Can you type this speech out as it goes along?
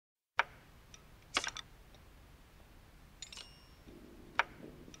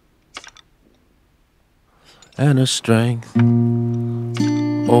and her strength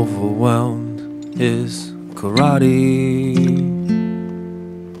overwhelmed his karate,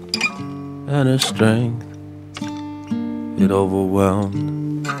 and her strength, it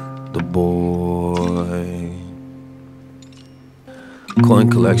overwhelmed the boy. Coin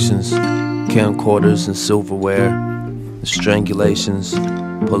collections, camcorders and silverware, the strangulations,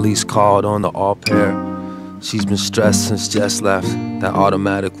 police called on the au pair. She's been stressed since Jess left, that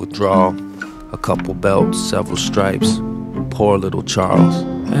automatic withdrawal. A couple belts, several stripes, poor little Charles.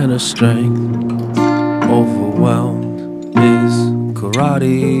 And her strength overwhelmed his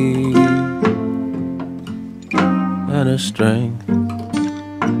karate, and her strength,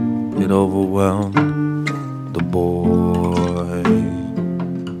 it overwhelmed the boy.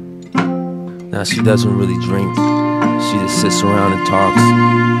 Now she doesn't really drink, she just sits around and talks,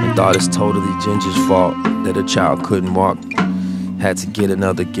 and thought it's totally Ginger's fault that her child couldn't walk. Had to get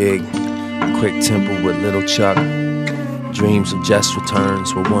another gig, quick temper with little Chuck. Dreams of Jess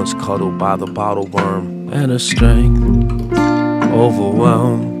returns were once cuddled by the bottle worm. And her strength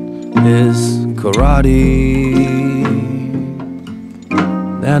overwhelmed his karate,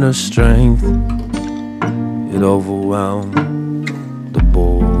 and her strength, it overwhelmed the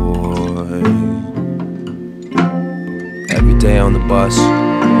boy. Every day on the bus,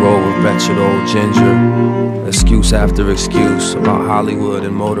 roll with wretched old Ginger. Excuse after excuse about Hollywood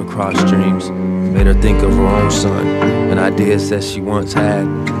and motocross dreams. Made her think of her own son and ideas that she once had.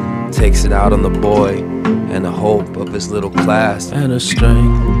 Takes it out on the boy and the hope of his little class. And her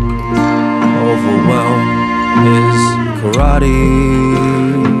strength overwhelmed his karate,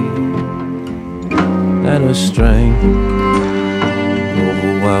 and her strength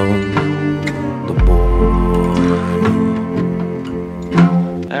overwhelmed the boy.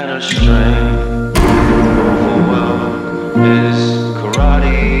 And her strength overwhelmed his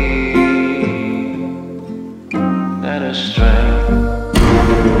karate, and her strength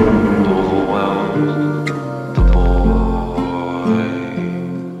overwhelmed the boy.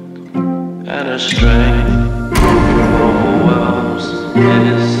 And her strength overwhelms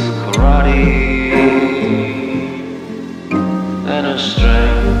his karate.